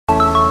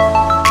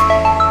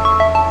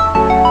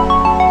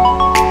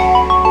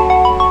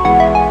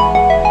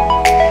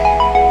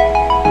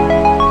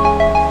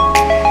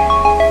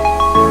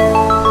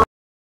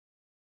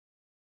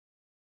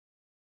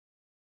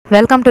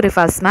Welcome to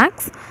RIFAS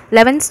Max,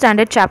 11th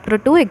Standard Chapter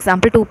 2,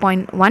 Example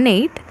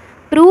 2.18.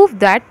 Prove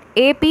that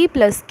AP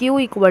plus Q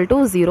equal to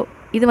 0.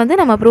 இது வந்து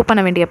நம்ம prove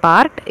பண்ண வேண்டிய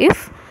part. If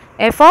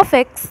f of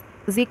x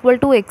is equal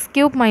to x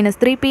cube minus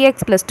 3px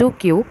plus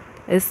 2q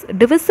is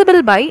divisible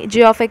by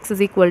g of x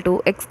is equal to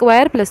x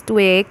square plus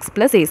 2ax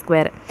plus a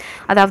square.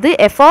 அதாவது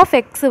f of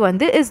x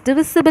வந்து is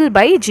divisible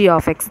by g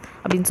of x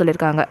அப்படின்னு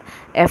சொல்லியிருக்காங்க.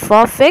 f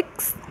of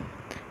x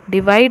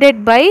divided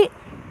by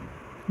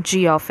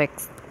g of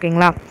x.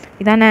 ஓகேங்களா,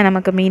 இதானே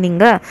நமக்கு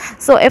meaning.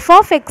 So F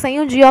of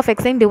எக்ஸையும் G of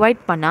எக்ஸையும்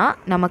divide பண்ணால்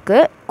நமக்கு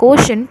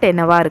quotient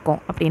என்னவாக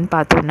இருக்கும் அப்படின்னு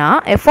பார்த்தோம்னா,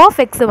 எஃப்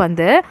ஆஃப் எக்ஸு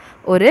வந்து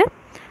ஒரு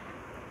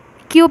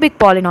கியூபிக்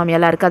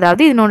பாலினாமியலாக இருக்குது.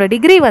 அதாவது இதனோட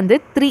டிகிரி வந்து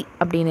 3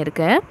 அப்படின்னு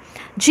இருக்குது.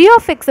 ஜி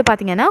ஆஃப் எக்ஸு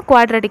பார்த்தீங்கன்னா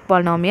குவாட்ரட்டிக்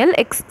பாலினாமியல்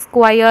எக்ஸ்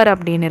ஸ்கொயர்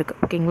அப்படின்னு இருக்குது.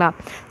 ஓகேங்களா,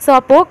 ஸோ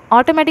அப்போது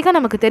ஆட்டோமேட்டிக்காக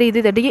நமக்கு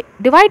தெரியுது இதை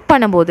டிவைட்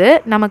பண்ணும்போது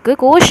நமக்கு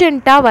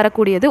கோஷன்ட்டாக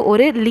வரக்கூடியது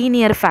ஒரு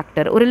லீனியர்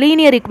ஃபேக்டர், ஒரு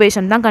லீனியர்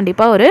ஈக்குவேஷன் தான்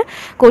கண்டிப்பாக ஒரு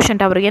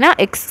கோஷன்ட்டாக வரும். ஏன்னா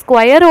எக்ஸ்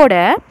ஸ்கொயரோட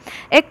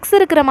எக்ஸ்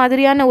இருக்கிற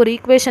மாதிரியான ஒரு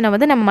ஈக்குவேஷனை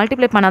வந்து நம்ம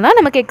மல்டிப்ளை பண்ணால் தான்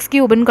நமக்கு எக்ஸ்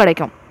கியூப்னு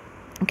கிடைக்கும்.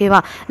 ஓகேவா,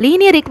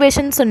 லீனியர்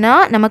ஈக்குவேஷன்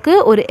சொன்னால் நமக்கு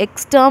ஒரு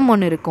எக்ஸ் டேர்ம்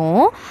ஒன்று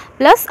இருக்கும்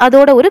ப்ளஸ்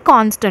அதோட ஒரு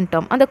கான்ஸ்டன்ட்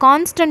டேர்ம். அந்த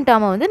கான்ஸ்டன்ட்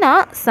டேர்மை வந்து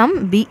நான்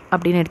சம் பி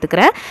அப்படின்னு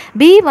எடுத்துக்கிறேன்.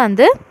 பி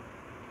வந்து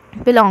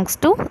பிலாங்ஸ்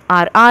டு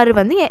ஆர். ஆர்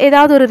வந்து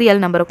ஏதாவது ஒரு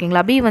ரியல் நம்பர்.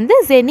 ஓகேங்களா, பி வந்து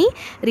எனி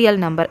ரியல்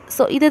நம்பர்.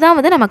 ஸோ இதுதான்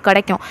வந்து நமக்கு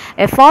கிடைக்கும்.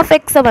 எஃப் ஆஃப்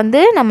எக்ஸை வந்து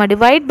நம்ம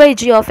divide by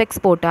G of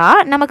X போட்டால்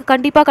நமக்கு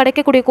கண்டிப்பாக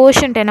கிடைக்கக்கூடிய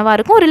கோஷன்ட் என்னவாக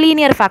இருக்கும், ஒரு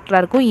லீனியர்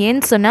ஃபேக்டராக இருக்கும்.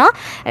 ஏன்னு சொன்னால்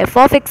எஃப்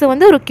ஆஃப் எக்ஸ்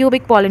வந்து ஒரு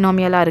கியூபிக்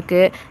பாலினாமியலாக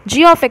இருக்குது,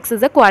 G of X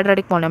is a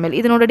quadratic polynomial.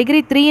 இதனோட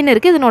டிகிரி 3ன்னு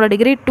இருக்குது, இதனோட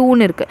டிகிரி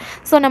 2ன்னு இருக்குது.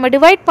 ஸோ நம்ம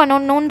டிவைட்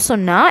பண்ணணும்னு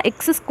சொன்னால்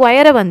எக்ஸ்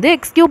ஸ்கொயரை வந்து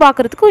எக்ஸ் கியூப்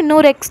ஆக்கிறதுக்கு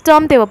இன்னொரு எக்ஸ்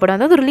டேர்ம் தேவைப்படும்.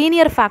 அதாவது ஒரு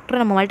லீனியர்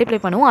ஃபேக்டரை நம்ம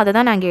மல்டிப்ளை பண்ணுவோம். அதை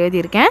தான் நான் இங்கே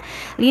எழுதியிருக்கேன்.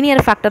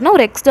 லீனியர் ஃபேக்டர்னா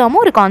ஒரு எக்ஸ்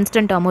டேர்மும் ஒரு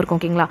கான்ஸ்டன்ட் டேர்மும் இருக்கும்.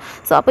 ஓகேங்களா,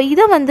 ஸோ அப்போ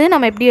இதை வந்து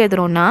நம்ம எப்படி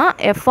எழுதுறோம்னா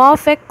F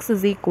of X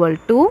is equal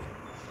to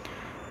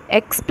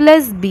X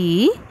plus B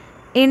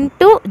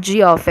into G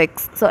of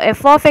X. So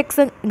F of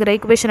எக்ஸுங்கிற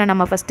ஈக்குவேஷனை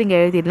நம்ம ஃபஸ்ட்டு இங்கே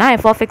எழுதிடலாம்.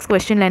 எஃப் ஆஃப் எக்ஸ்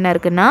கொஸ்டினில் என்ன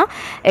இருக்குன்னா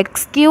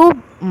X cube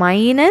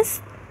minus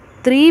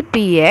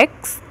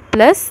 3px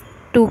plus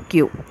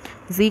 2q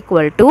is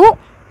equal to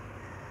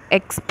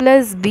X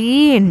plus B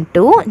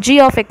into G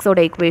of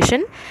எக்ஸோட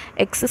equation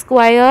X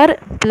square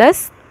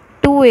plus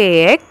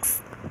 2ax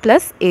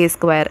plus A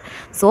square.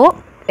 So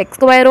X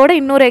ஸ்கொயரோட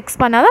இன்னொரு எக்ஸ்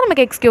பண்ணால் தான்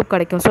நமக்கு எக்ஸ் கியூப்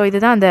கிடைக்கும். ஸோ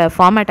இதுதான் அந்த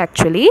ஃபார்மேட்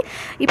ஆக்சுவலி.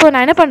 இப்போ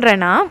நான் என்ன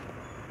பண்ணுறேன்னா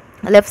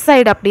லெஃப்ட்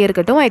சைடு அப்படியே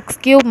இருக்கட்டும், X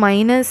cube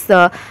minus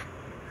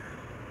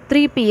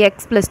 3px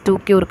plus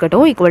 2q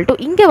இருக்கட்டும் ஈக்குவல் டு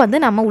இங்கே வந்து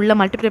நம்ம உள்ளே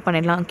மல்டிப்ளை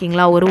பண்ணிடலாம்.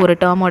 ஓகேங்களா, ஒரு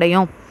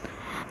டேர்மோடையும்.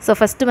 ஸோ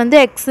ஃபஸ்ட்டு வந்து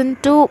X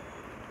into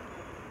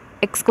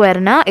X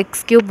ஸ்கொயர்னா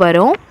X cube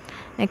வரும்.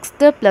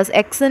 Next plus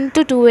X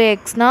into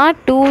 2axனா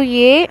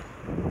 2a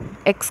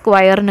X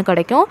ஸ்கொயர்னு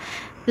கிடைக்கும்.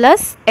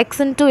 ப்ளஸ் எக்ஸ்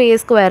இன்ட்டு ஏ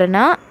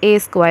ஸ்கொயர்னா ஏ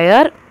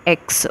ஸ்கொயர்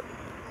எக்ஸ்.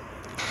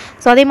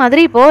 ஸோ அதே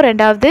மாதிரி இப்போது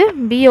ரெண்டாவது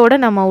பியோட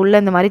நம்ம உள்ளே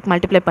இந்த மாதிரி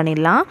மல்டிப்ளை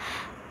பண்ணிடலாம்.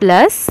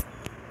 Plus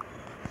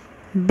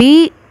B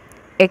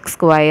X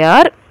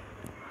square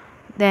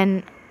then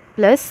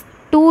plus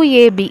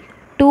 2ab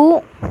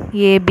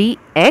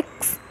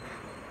X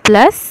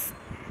plus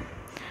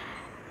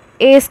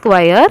A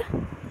square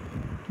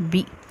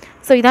B.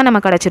 So இதான்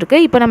நம்ம கிடச்சிருக்கு.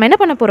 இப்போ நம்ம என்ன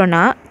பண்ண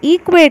போகிறோன்னா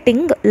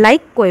ஈக்குவேட்டிங்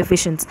லைக்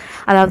கோஎஃபிஷியன்ட்ஸ்,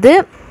 அதாவது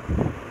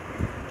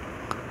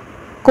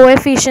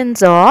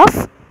coefficients of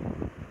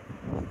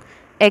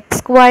x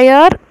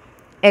square,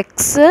 x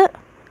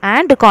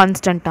and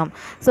constant term.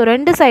 So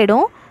ரெண்டு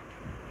சைடும்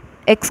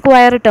x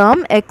square term,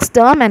 x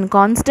term and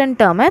constant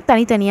term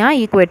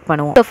தனித்தனியாக ஈக்குவேட்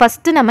பண்ணுவோம். ஸோ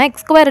ஃபஸ்ட்டு நம்ம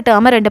x square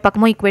term ரெண்டு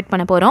பக்கமும் ஈக்குவேட்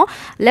பண்ண போகிறோம்.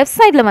 லெஃப்ட்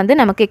சைடில் வந்து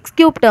நமக்கு x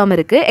cube term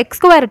இருக்குது,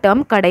 x square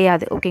term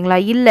கிடையாது. ஓகேங்களா,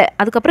 இல்லை,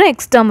 அதுக்கப்புறம்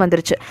x term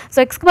வந்துருச்சு. So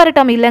x square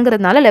term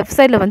இல்லைங்கிறதுனால left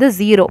சைடில் வந்து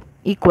 0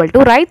 ஈக்குவல்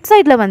டு ரைட்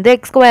சைடில் வந்து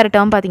x square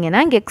term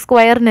பார்த்தீங்கன்னா இங்கே x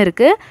squareன்னு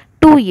இருக்குது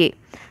 2a.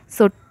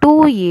 ஸோ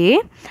 2a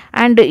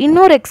அண்ட்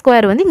இன்னொரு எக்ஸ்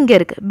ஸ்கொயர் வந்து இங்கே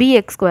இருக்குது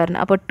bx ஸ்கொயர்னு.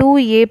 அப்போ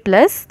 2a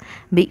plus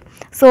b.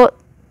 So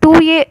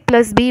 2a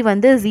plus b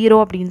வந்து 0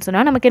 அப்படின்னு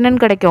சொன்னால் நமக்கு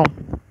என்னென்னு கிடைக்கும்,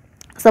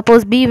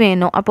 சப்போஸ் b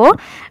வேணும், அப்போது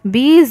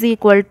b is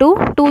equal to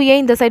 2a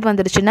இந்த சைட்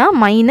வந்துடுச்சுன்னா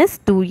மைனஸ்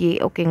 2a.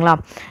 ஓகேங்களா,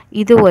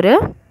 இது ஒரு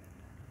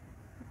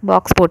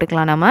பாக்ஸ்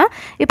போட்டுக்கலாம் நம்ம.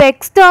 இப்போ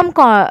எக்ஸ் டேர்ம்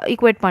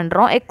ஈக்குவேட்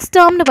பண்ணுறோம். எக்ஸ்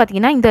டேர்ம்னு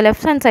பார்த்தீங்கன்னா இந்த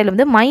லெஃப்ட் ஹேண்ட் சைடில்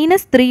வந்து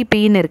மைனஸ்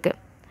 3pன்னு இருக்குது.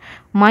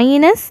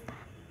 Minus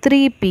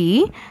 3p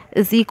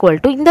is equal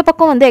to இந்த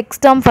பக்கம் வந்து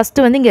எக்ஸ் டேர்ம்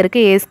ஃபஸ்ட்டு வந்து இங்கே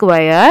இருக்குது ஏ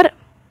ஸ்கொயர்,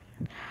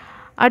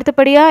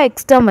 அடுத்தபடியாக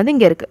எக்ஸ் டேர்ம் வந்து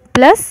இங்கே இருக்குது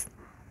plus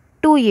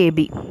 2ab.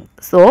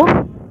 So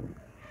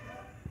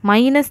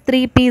minus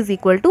 3p is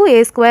equal to A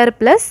square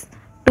plus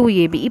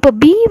 2ab. இப்போ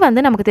b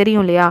வந்து நமக்கு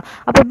தெரியும் இல்லையா,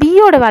 அப்போ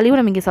பியோட வேல்யூ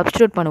நம்ம இங்கே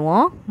சப்ஸ்டியூட்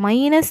பண்ணுவோம்.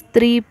 Minus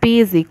 3p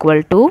is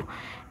equal to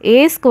A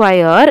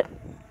square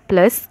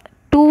plus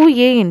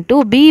 2a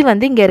into b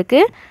வந்து இங்கே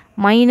இருக்குது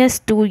மைனஸ்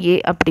 2a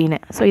அப்படின்னு.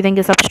 ஸோ இதை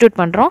இங்கே சப்ஸ்டியூட்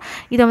பண்ணுறோம்.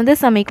 இதை வந்து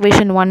சம்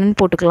ஈக்குவேஷன் 1ன்னு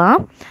போட்டுக்கலாம்.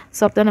 ஸோ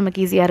அப்போ தான் நமக்கு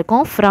ஈஸியாக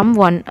இருக்கும். ஃப்ரம்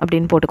 1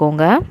 அப்படின்னு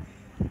போட்டுக்கோங்க.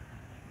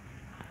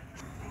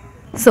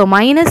 So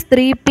minus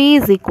 3p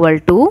is equal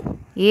to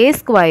A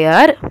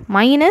square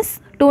minus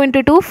 2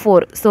 into 2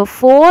 4. So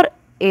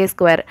 4a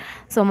square.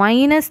 So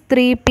minus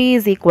 3p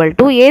is equal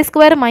to A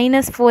square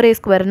minus 4a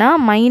ஸ்கொயர்னா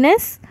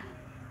minus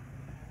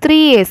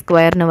 3a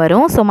ஸ்கொயர்னு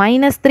வரும். ஸோ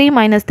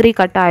 -3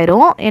 கட்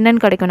ஆயிரும்.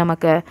 என்னன்னு கிடைக்கும்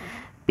நமக்கு?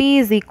 p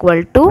is equal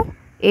to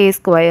a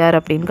square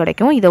அப்படின்னு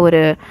கிடைக்கும். இதை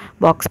ஒரு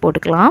பாக்ஸ்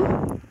போட்டுக்கலாம்.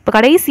 இப்போ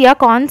கடைசியாக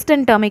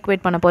கான்ஸ்டன்ட் டேர்ம்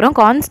ஈக்குவேட் பண்ண போகிறோம்.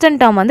 கான்ஸ்டன்ட்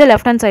டேர்ம் வந்து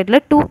லெஃப்ட் ஹேண்ட் சைடில்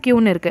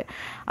 2qன்னு இருக்குது.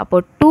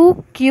 அப்போது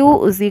 2q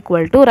is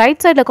equal to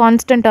right சைடில்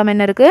கான்ஸ்டன்ட் டேர்ம்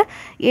என்ன இருக்குது?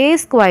 a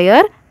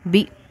square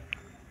b.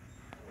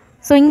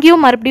 ஸோ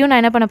இங்கேயும் மறுபடியும்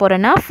நான் என்ன பண்ண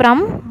போகிறேன்னா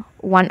ஃப்ரம்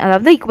 1,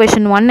 அதாவது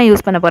equation 1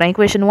 யூஸ் பண்ண போகிறேன்.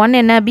 equation 1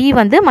 என்ன? b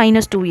வந்து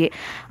 -2a.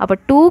 அப்போ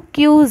 2q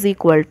is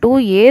equal to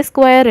a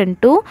square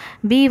into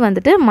b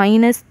வந்துட்டு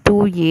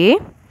 -2a.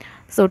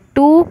 So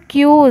 2q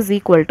is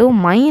equal to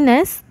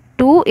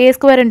 -2a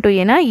square into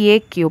a னா a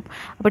cube.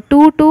 அப்போ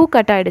 2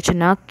 கட்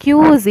ஆகிடுச்சுன்னா q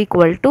is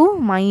equal to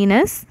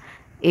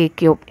 -a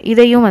cube.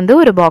 இதையும் வந்து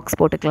ஒரு பாக்ஸ்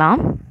போட்டுக்கலாம்.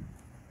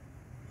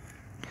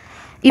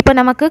 இப்போ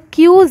நமக்கு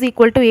q is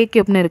equal to a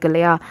cubeன்னு இருக்கு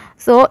இல்லையா?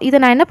 ஸோ இதை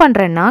நான் என்ன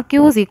பண்ணுறேன்னா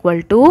q is equal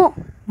to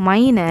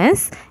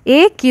 -a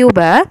cube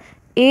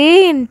a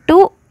into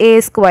a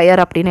square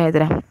அப்படின்னு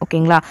எழுதுகிறேன்.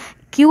 ஓகேங்களா?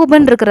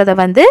 கியூப்னு இருக்கிறத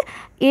வந்து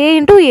a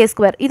into a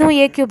square, இதுவும்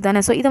a cube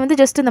தானே. ஸோ இதை வந்து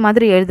ஜஸ்ட் இந்த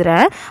மாதிரி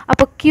எழுதுகிறேன்.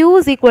 அப்போ q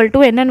is equal to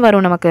என்னன்னு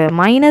வரும் நமக்கு?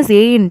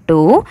 -a into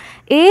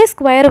a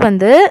square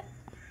வந்து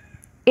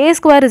a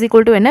square is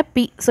equal to என்ன?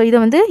 p. ஸோ இதை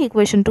வந்து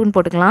equation 2ன்னு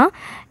போட்டுக்கலாம்.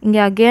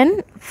 இங்கே again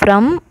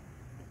from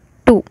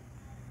 2.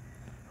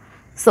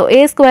 So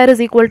a square is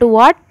equal to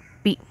what?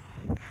 p.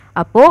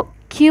 அப்போது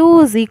q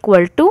is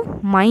equal to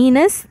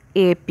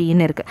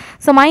 -apன்னு இருக்குது.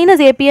 ஸோ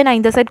 -apயை நான்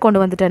இந்த சைட் கொண்டு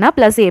வந்துட்டேன்னா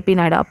 +ap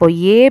ஆகிடும். அப்போது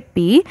ap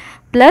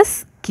 +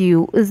 q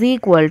is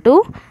equal to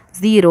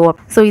 0.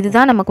 So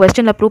இதுதான் நம்ம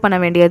கொஸ்டினில் ப்ரூவ் பண்ண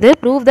வேண்டியது.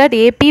 Prove that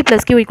ap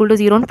 + q equal to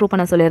 0ன்னு prove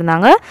பண்ண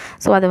சொல்லியிருந்தாங்க.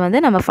 ஸோ அதை வந்து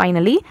நம்ம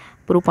ஃபைனலி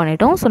ப்ரூவ்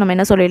பண்ணிட்டோம். ஸோ நம்ம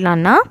என்ன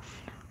சொல்லிடலாம்னா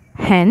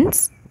hence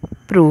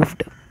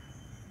proved.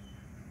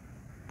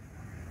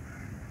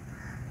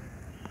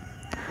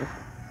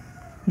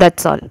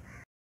 That's all.